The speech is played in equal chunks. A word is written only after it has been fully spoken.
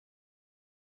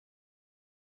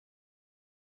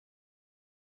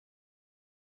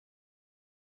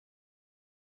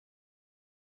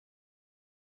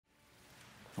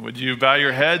Would you bow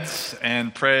your heads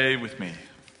and pray with me?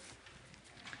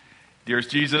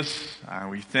 Dearest Jesus,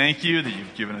 we thank you that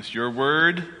you've given us your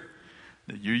word,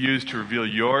 that you use to reveal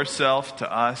yourself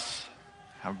to us,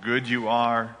 how good you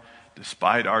are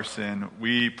despite our sin.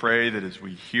 We pray that as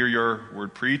we hear your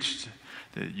word preached,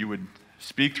 that you would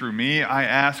speak through me, I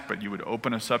ask, but you would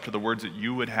open us up to the words that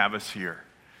you would have us hear.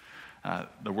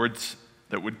 The words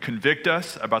that would convict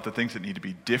us about the things that need to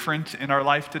be different in our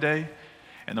life today,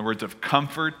 and the words of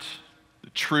comfort, the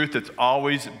truth that's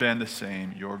always been the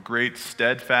same, your great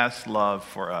steadfast love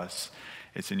for us.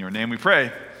 It's in your name we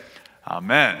pray.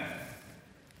 Amen.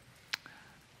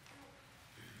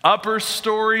 Upper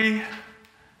story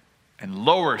and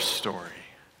lower story.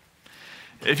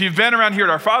 If you've been around here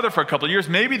at Our Father for a couple of years,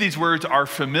 maybe these words are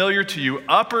familiar to you.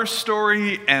 Upper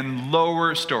story and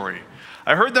lower story.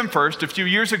 I heard them first a few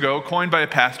years ago, coined by a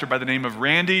pastor by the name of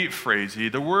Randy Frazee.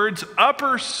 The words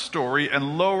upper story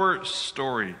and lower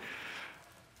story.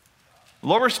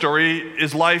 Lower story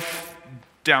is life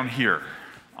down here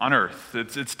on earth.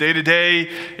 It's day to day.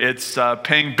 It's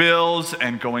paying bills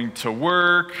and going to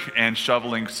work and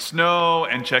shoveling snow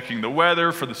and checking the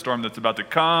weather for the storm that's about to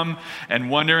come and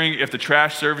wondering if the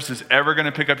trash service is ever going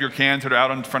to pick up your cans that are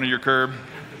out in front of your curb.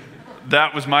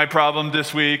 That was my problem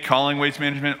this week, calling Waste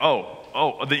Management.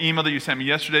 Oh, the email that you sent me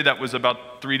yesterday, that was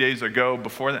about 3 days ago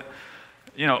before that.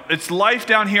 You know, it's life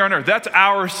down here on earth. That's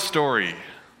our story,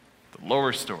 the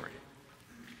lower story.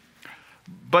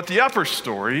 But the upper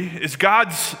story is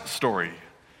God's story.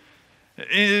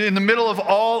 In the middle of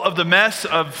all of the mess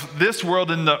of this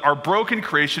world and our broken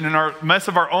creation and our mess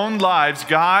of our own lives,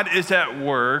 God is at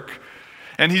work.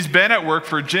 And he's been at work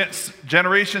for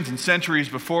generations and centuries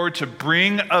before to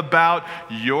bring about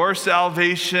your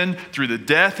salvation through the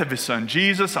death of his son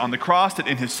Jesus on the cross, that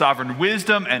in his sovereign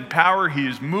wisdom and power, he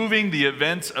is moving the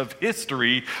events of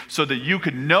history so that you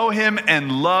could know him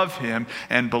and love him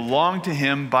and belong to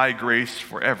him by grace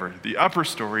forever. The upper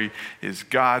story is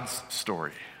God's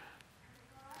story.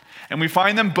 And we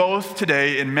find them both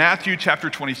today in Matthew chapter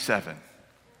 27.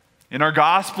 In our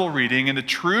gospel reading, in the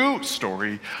true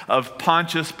story of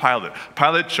Pontius Pilate.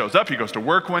 Pilate shows up, he goes to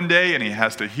work one day, and he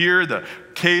has to hear the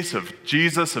case of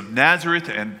Jesus of Nazareth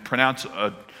and pronounce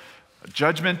a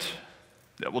judgment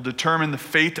that will determine the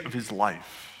fate of his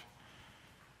life.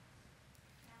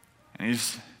 And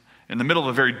he's in the middle of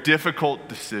a very difficult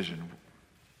decision.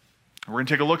 We're going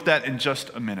to take a look at that in just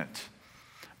a minute.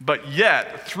 But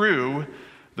yet, through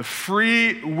the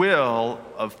free will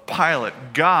of Pilate,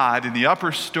 God in the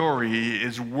upper story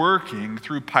is working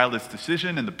through Pilate's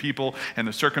decision and the people and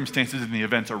the circumstances and the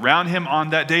events around him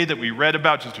on that day that we read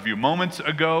about just a few moments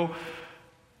ago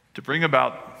to bring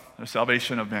about the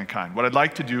salvation of mankind. What I'd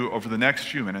like to do over the next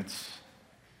few minutes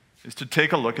is to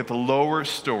take a look at the lower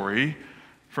story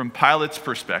from Pilate's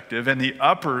perspective and the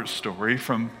upper story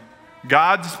from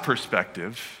God's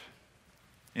perspective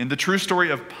in the true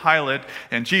story of Pilate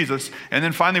and Jesus. And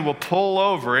then finally, we'll pull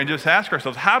over and just ask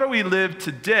ourselves, how do we live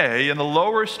today in the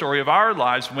lower story of our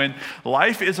lives when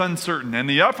life is uncertain? And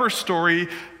the upper story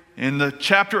in the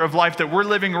chapter of life that we're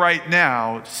living right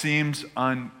now seems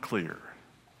unclear.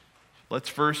 Let's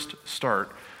first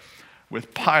start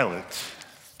with Pilate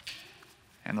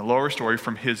and the lower story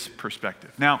from his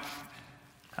perspective. Now,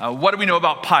 what do we know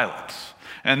about Pilate?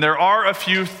 And there are a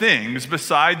few things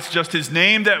besides just his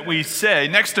name that we say.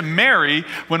 Next to Mary,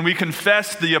 when we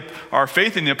confess our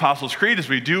faith in the Apostles' Creed, as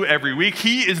we do every week,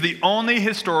 he is the only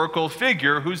historical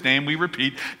figure whose name we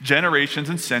repeat generations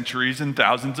and centuries and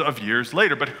thousands of years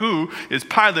later. But who is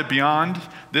Pilate beyond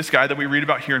this guy that we read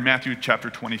about here in Matthew chapter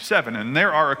 27? And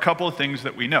there are a couple of things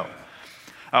that we know.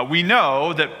 We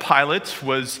know that Pilate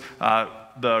was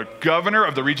the governor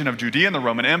of the region of Judea in the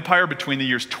Roman Empire between the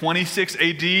years 26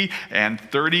 AD and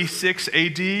 36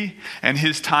 AD. And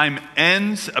his time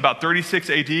ends about 36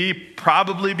 AD,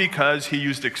 probably because he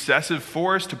used excessive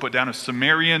force to put down a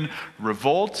Sumerian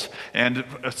revolt. And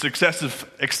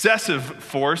excessive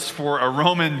force for a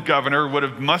Roman governor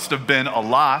must have been a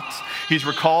lot. He's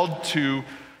recalled to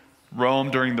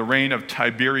Rome during the reign of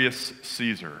Tiberius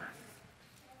Caesar.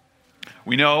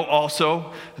 We know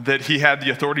also that he had the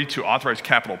authority to authorize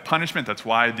capital punishment. That's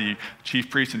why the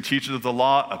chief priests and teachers of the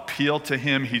law appealed to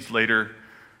him. He's later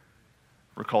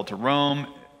recalled to Rome,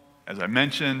 as I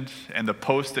mentioned, and the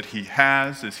post that he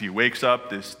has as he wakes up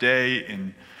this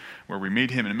day where we meet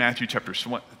him in Matthew chapter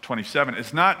 27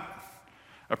 is not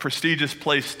a prestigious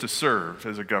place to serve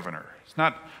as a governor. It's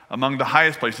not among the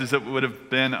highest places. It would have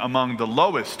been among the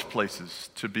lowest places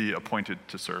to be appointed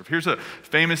to serve. Here's a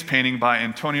famous painting by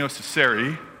Antonio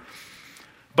Cesari,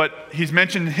 but he's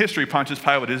mentioned in history, Pontius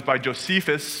Pilate is, by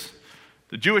Josephus,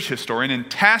 the Jewish historian,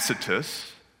 and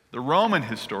Tacitus, The Roman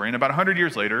historian, about 100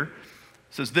 years later,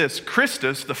 says this: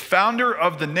 Christus, the founder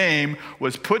of the name,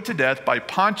 was put to death by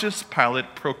Pontius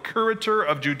Pilate, procurator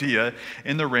of Judea,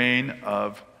 in the reign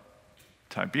of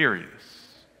Tiberius.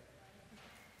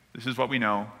 This is what we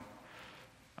know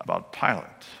about Pilate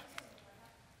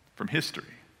from history.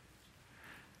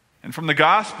 And from the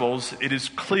Gospels, it is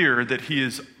clear that he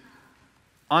is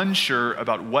unsure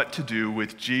about what to do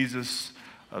with Jesus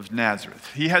of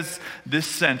Nazareth. He has this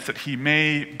sense that he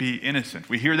may be innocent.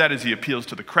 We hear that as he appeals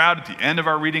to the crowd at the end of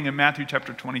our reading in Matthew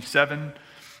chapter 27.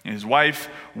 And his wife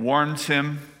warns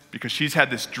him because she's had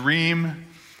this dream.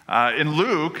 In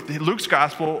Luke's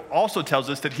gospel also tells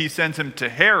us that he sends him to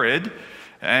Herod,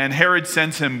 and Herod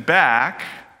sends him back.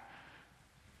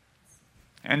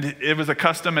 And it was a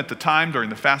custom at the time during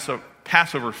the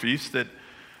Passover feast that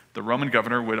the Roman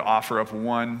governor would offer up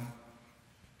one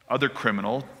other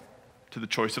criminal to the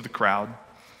choice of the crowd.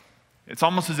 It's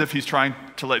almost as if he's trying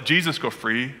to let Jesus go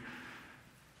free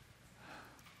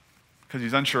because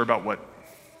he's unsure about what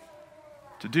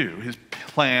to do. His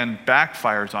plan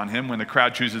backfires on him when the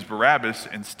crowd chooses Barabbas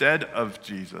instead of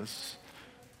Jesus.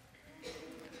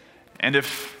 And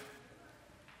if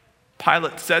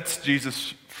Pilate sets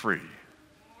Jesus free,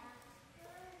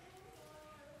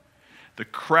 the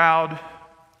crowd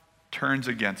turns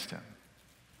against him,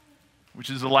 which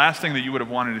is the last thing that you would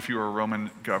have wanted if you were a Roman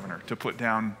governor, to put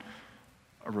down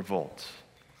a revolt.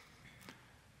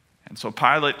 And so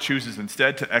Pilate chooses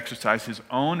instead to exercise his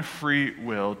own free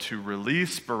will to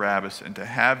release Barabbas and to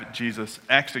have Jesus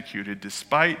executed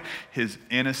despite his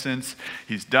innocence.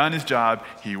 He's done his job.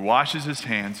 He washes his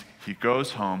hands. He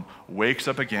goes home, wakes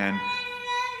up again,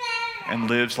 and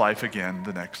lives life again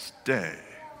the next day.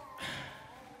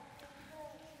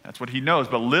 That's what he knows,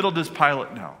 but little does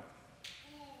Pilate know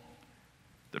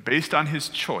that based on his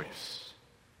choice,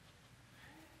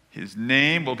 his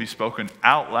name will be spoken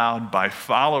out loud by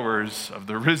followers of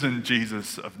the risen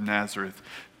Jesus of Nazareth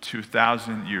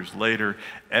 2,000 years later,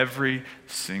 every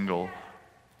single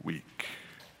week.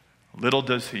 Little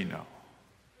does he know.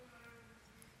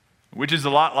 Which is a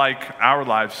lot like our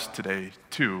lives today,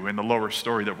 too, in the lower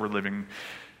story that we're living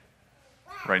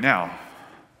right now.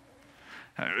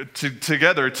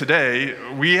 Together today,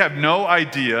 we have no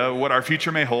idea what our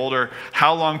future may hold or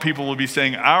how long people will be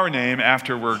saying our name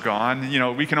after we're gone. You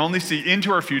know, we can only see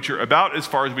into our future about as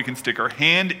far as we can stick our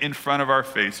hand in front of our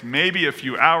face, maybe a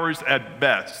few hours at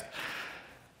best.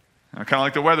 Kind of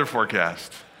like the weather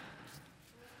forecast.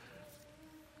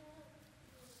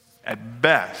 At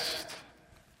best.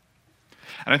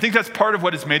 And I think that's part of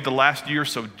what has made the last year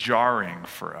so jarring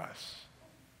for us.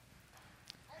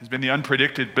 Has been the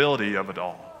unpredictability of it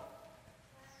all.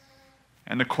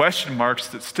 And the question marks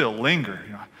that still linger.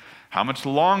 You know, how much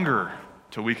longer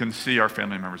till we can see our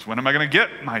family members? When am I going to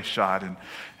get my shot?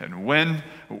 And when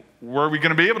were we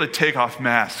going to be able to take off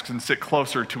masks and sit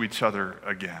closer to each other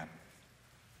again?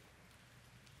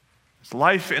 It's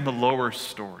life in the lower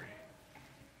story.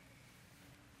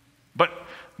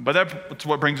 But that's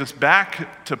what brings us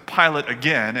back to Pilate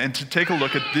again and to take a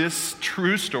look at this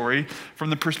true story from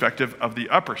the perspective of the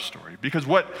upper story. Because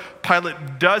what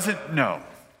Pilate doesn't know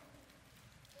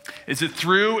is that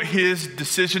through his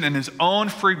decision and his own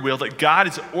free will that God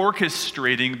is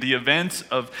orchestrating the events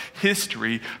of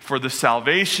history for the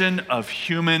salvation of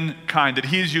humankind, that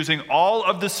he is using all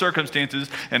of the circumstances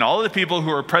and all of the people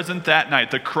who are present that night,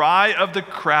 the cry of the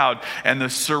crowd and the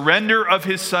surrender of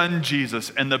his son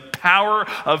Jesus and the power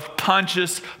of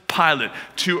Pontius Pilate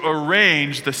to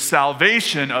arrange the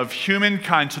salvation of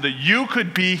humankind so that you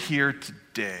could be here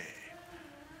today.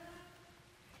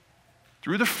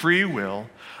 Through the free will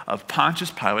of Pontius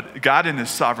Pilate, God in his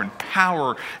sovereign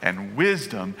power and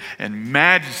wisdom and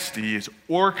majesty is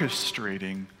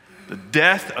orchestrating the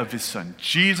death of his son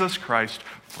Jesus Christ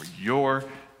for your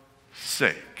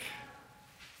sake.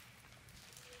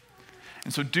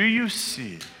 And so do you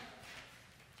see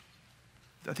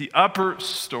that the upper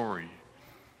story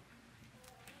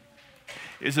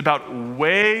is about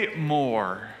way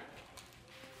more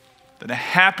than a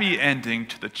happy ending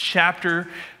to the chapter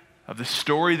of the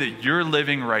story that you're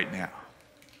living right now?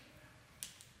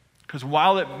 Because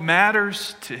while it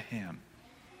matters to him,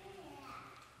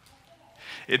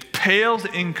 it pales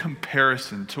in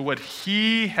comparison to what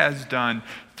he has done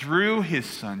through his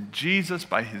son Jesus,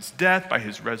 by his death, by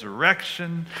his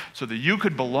resurrection, so that you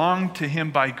could belong to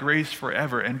him by grace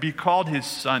forever and be called his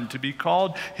son, to be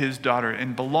called his daughter,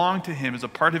 and belong to him as a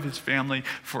part of his family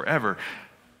forever.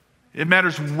 It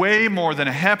matters way more than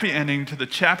a happy ending to the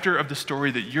chapter of the story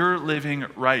that you're living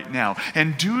right now.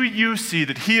 And do you see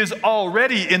that he has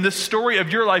already, in the story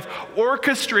of your life,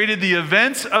 orchestrated the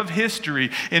events of history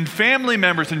in family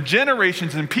members and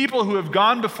generations and people who have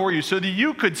gone before you so that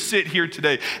you could sit here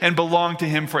today and belong to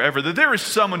him forever? That there is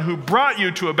someone who brought you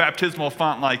to a baptismal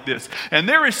font like this. And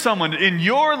there is someone in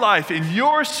your life, in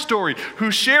your story,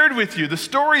 who shared with you the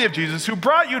story of Jesus, who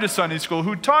brought you to Sunday school,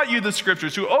 who taught you the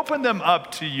scriptures, who opened them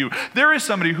up to you. There is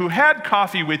somebody who had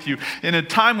coffee with you in a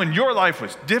time when your life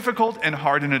was difficult and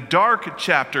hard, in a dark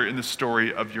chapter in the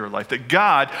story of your life. That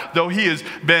God, though he has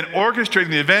been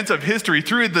orchestrating the events of history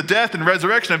through the death and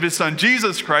resurrection of his son,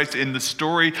 Jesus Christ, in the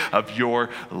story of your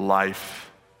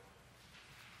life,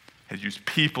 has used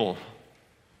people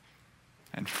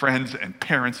and friends and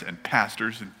parents and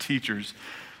pastors and teachers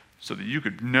so that you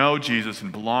could know Jesus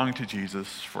and belong to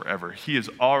Jesus forever. He has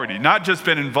already not just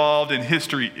been involved in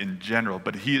history in general,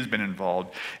 but he has been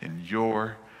involved in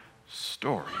your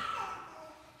story.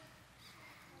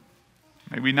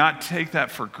 May we not take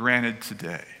that for granted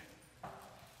today.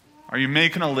 Are you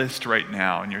making a list right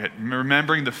now in your head,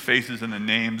 remembering the faces and the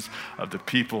names of the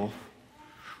people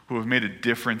who have made a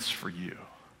difference for you?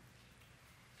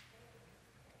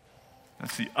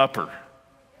 That's the upper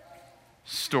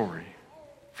story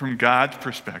from God's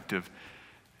perspective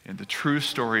in the true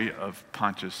story of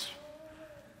Pontius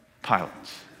Pilate.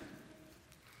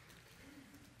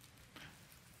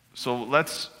 So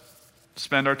let's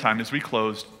spend our time as we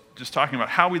close just talking about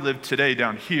how we live today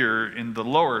down here in the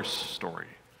lower story.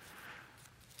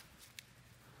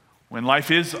 When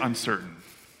life is uncertain,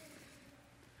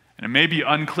 and it may be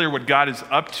unclear what God is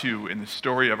up to in the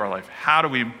story of our life, how do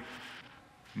we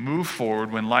move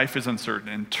forward when life is uncertain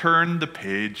and turn the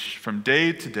page from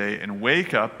day to day and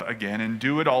wake up again and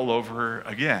do it all over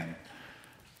again?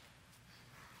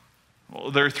 Well,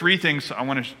 there are three things I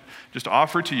want to just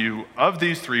offer to you. Of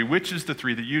these three, which is the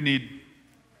three that you need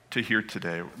to hear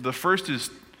today? The first is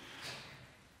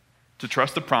to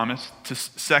trust the promise.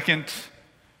 Second,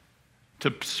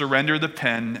 to surrender the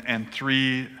pen. And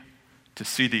three, to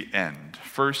see the end.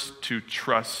 First, to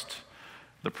trust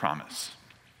the promise.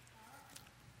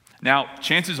 Now,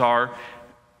 chances are,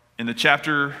 in the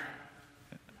chapter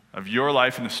of your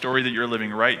life and the story that you're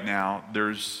living right now,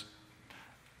 there's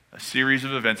a series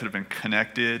of events that have been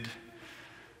connected,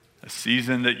 a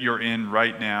season that you're in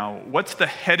right now. What's the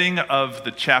heading of the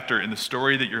chapter in the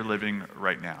story that you're living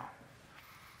right now?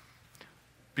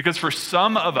 Because for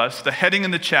some of us, the heading in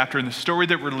the chapter in the story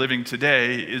that we're living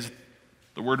today is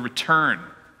the word return.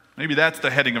 Maybe that's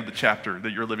the heading of the chapter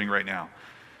that you're living right now.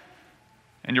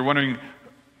 And you're wondering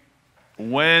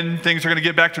when things are going to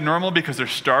get back to normal, because they're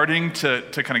starting to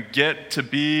kind of get to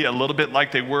be a little bit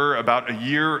like they were about a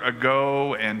year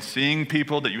ago, and seeing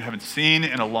people that you haven't seen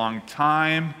in a long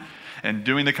time and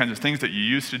doing the kinds of things that you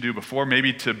used to do before,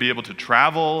 maybe to be able to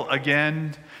travel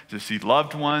again, to see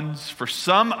loved ones. For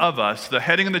some of us, the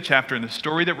heading of the chapter in the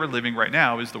story that we're living right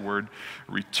now is the word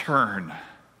return.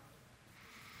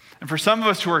 And for some of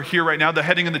us who are here right now, the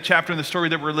heading of the chapter in the story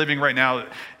that we're living right now,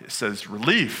 it says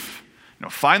relief.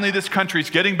 Finally, this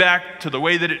country's getting back to the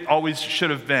way that it always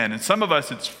should have been. And some of us,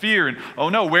 it's fear and, oh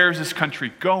no, where is this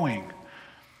country going?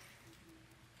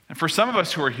 And for some of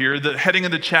us who are here, the heading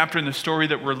of the chapter in the story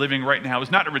that we're living right now is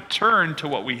not a return to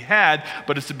what we had,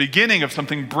 but it's the beginning of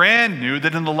something brand new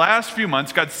that in the last few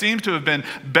months, God seems to have been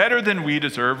better than we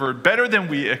deserve or better than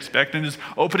we expect, and is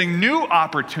opening new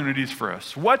opportunities for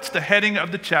us. What's the heading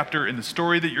of the chapter in the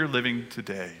story that you're living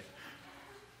today?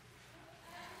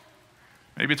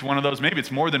 Maybe it's one of those. Maybe it's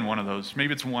more than one of those.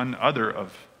 Maybe it's one other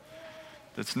of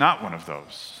that's not one of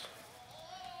those.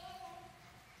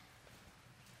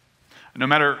 No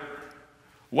matter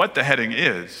what the heading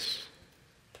is,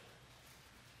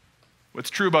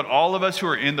 what's true about all of us who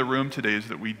are in the room today is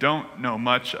that we don't know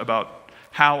much about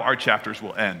how our chapters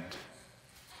will end.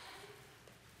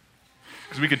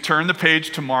 Because we could turn the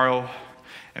page tomorrow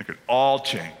and it could all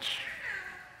change.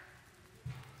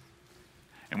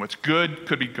 And what's good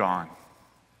could be gone.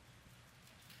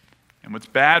 And what's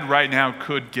bad right now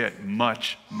could get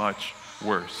much, much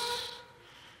worse.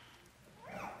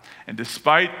 And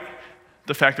despite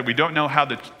the fact that we don't know how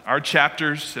our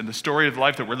chapters and the story of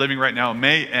life that we're living right now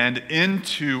may end,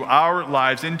 into our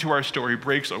lives, into our story,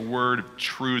 breaks a word of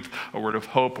truth, a word of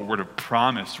hope, a word of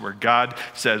promise, where God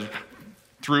says,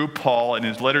 through Paul in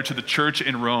his letter to the church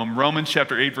in Rome, Romans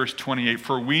chapter 8, verse 28,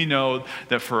 for we know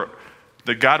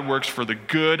that God works for the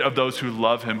good of those who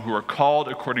love him, who are called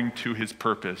according to his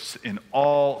purpose in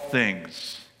all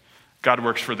things. God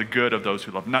works for the good of those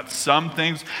who love him. Not some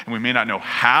things, and we may not know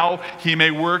how he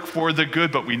may work for the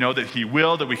good, but we know that he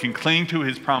will, that we can cling to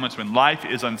his promise when life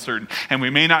is uncertain. And we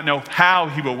may not know how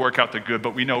he will work out the good,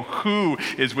 but we know who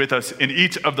is with us in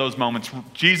each of those moments.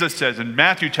 Jesus says in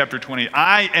Matthew chapter 20,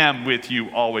 I am with you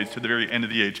always to the very end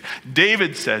of the age.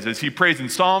 David says, as he prays in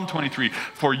Psalm 23,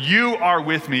 for you are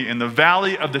with me in the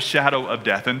valley of the shadow of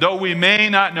death. And though we may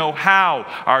not know how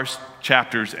our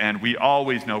chapters end, we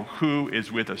always know who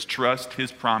is with us. Trust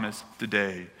his promise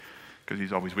today, because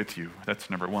he's always with you. That's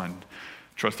number one.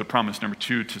 Trust the promise. Number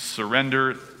two, to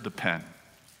surrender the pen.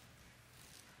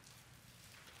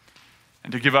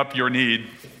 And to give up your need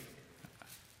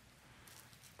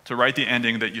to write the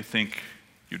ending that you think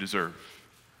you deserve.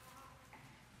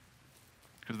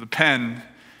 Because the pen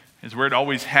is where it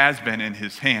always has been, in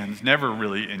his hands, never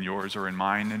really in yours or in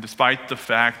mine. And despite the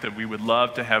fact that we would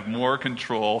love to have more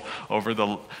control over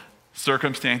the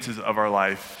circumstances of our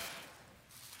life,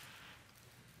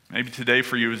 maybe today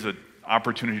for you is an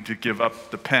opportunity to give up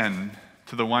the pen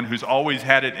to the one who's always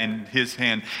had it in his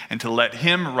hand, and to let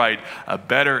him write a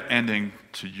better ending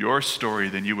to your story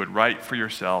than you would write for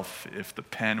yourself if the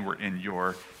pen were in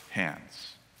your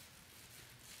hands.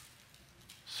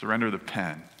 Surrender the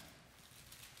pen.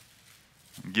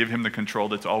 Give him the control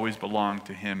that's always belonged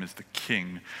to him as the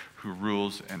king who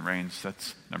rules and reigns.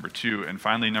 That's number two. And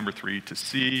finally, number three, to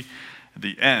see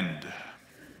the end.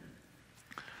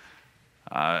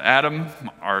 Adam,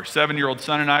 our 7-year-old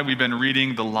son, and I, we've been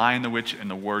reading The Lion, the Witch, and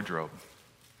the Wardrobe.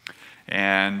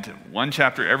 And one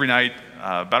chapter every night.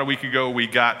 About a week ago, we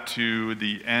got to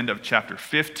the end of chapter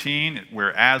 15,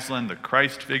 where Aslan, the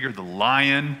Christ figure, the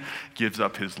lion, gives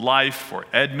up his life for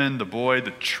Edmund, the boy,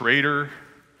 the traitor.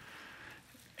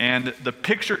 And the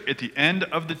picture at the end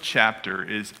of the chapter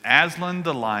is Aslan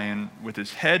the lion with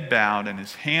his head bowed and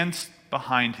his hands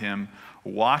behind him,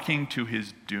 walking to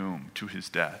his doom, to his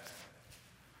death,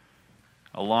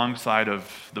 alongside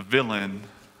of the villain,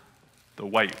 the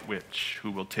white witch, who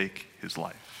will take his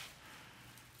life.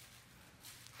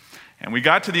 And we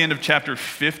got to the end of chapter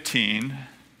 15,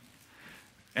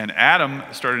 and Adam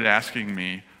started asking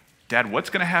me, Dad, what's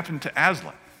going to happen to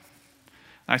Aslan?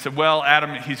 I said, well,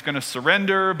 Adam, he's going to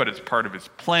surrender, but it's part of his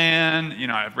plan. You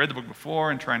know, I've read the book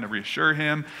before and trying to reassure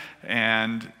him.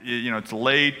 And, you know, it's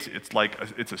late. It's like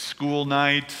it's a school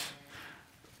night.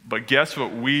 But guess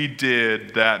what we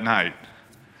did that night?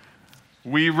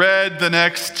 We read the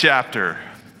next chapter.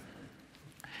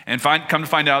 And come to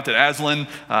find out that Aslan,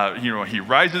 he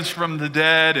rises from the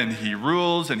dead, and he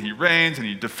rules, and he reigns, and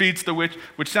he defeats the witch,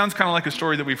 which sounds kind of like a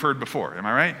story that we've heard before. Am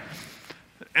I right?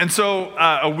 And so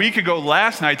a week ago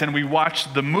last night, then we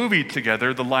watched the movie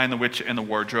together, The Lion, the Witch, and the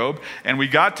Wardrobe. And we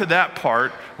got to that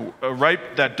part,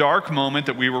 that dark moment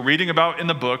that we were reading about in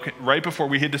the book, right before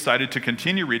we had decided to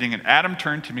continue reading. And Adam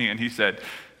turned to me and he said,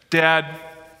 Dad,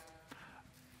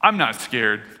 I'm not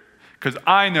scared, because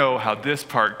I know how this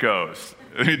part goes.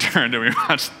 And we turned and we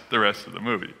watched the rest of the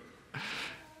movie.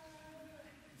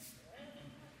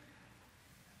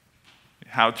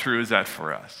 How true is that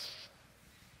for us?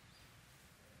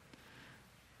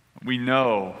 We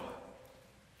know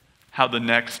how the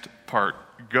next part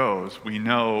goes. We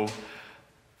know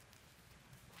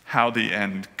how the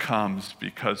end comes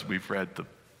because we've read the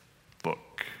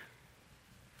book.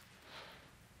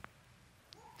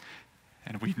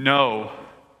 And we know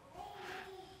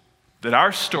that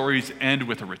our stories end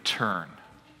with a return.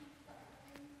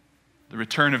 The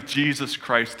return of Jesus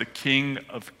Christ, the King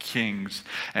of Kings.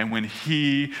 And when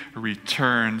he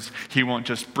returns, he won't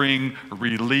just bring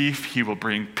relief, he will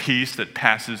bring peace that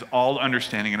passes all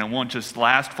understanding. And it won't just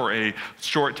last for a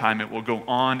short time, it will go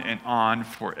on and on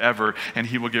forever. And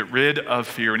he will get rid of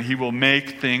fear, and he will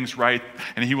make things right,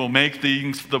 and he will make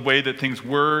things the way that things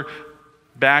were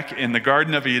back in the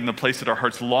Garden of Eden, the place that our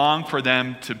hearts long for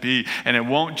them to be. And it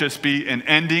won't just be an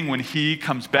ending when he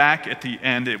comes back at the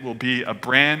end. It will be a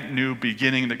brand new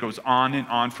beginning that goes on and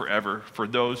on forever for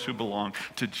those who belong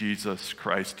to Jesus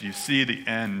Christ. Do you see the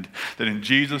end? That in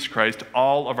Jesus Christ,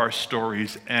 all of our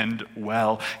stories end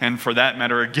well. And for that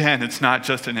matter, again, it's not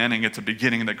just an ending, it's a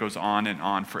beginning that goes on and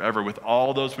on forever with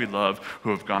all those we love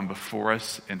who have gone before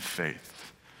us in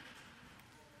faith.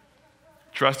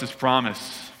 Trust his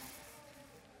promise.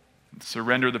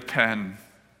 Surrender the pen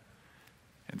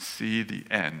and see the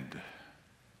end.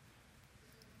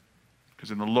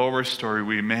 Because in the lower story,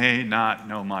 we may not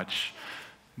know much,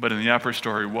 but in the upper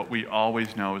story, what we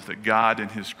always know is that God, in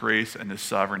his grace and his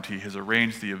sovereignty, has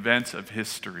arranged the events of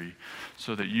history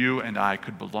so that you and I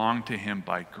could belong to him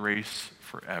by grace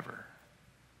forever.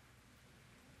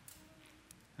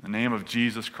 In the name of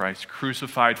Jesus Christ,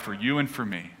 crucified for you and for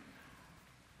me,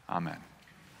 amen.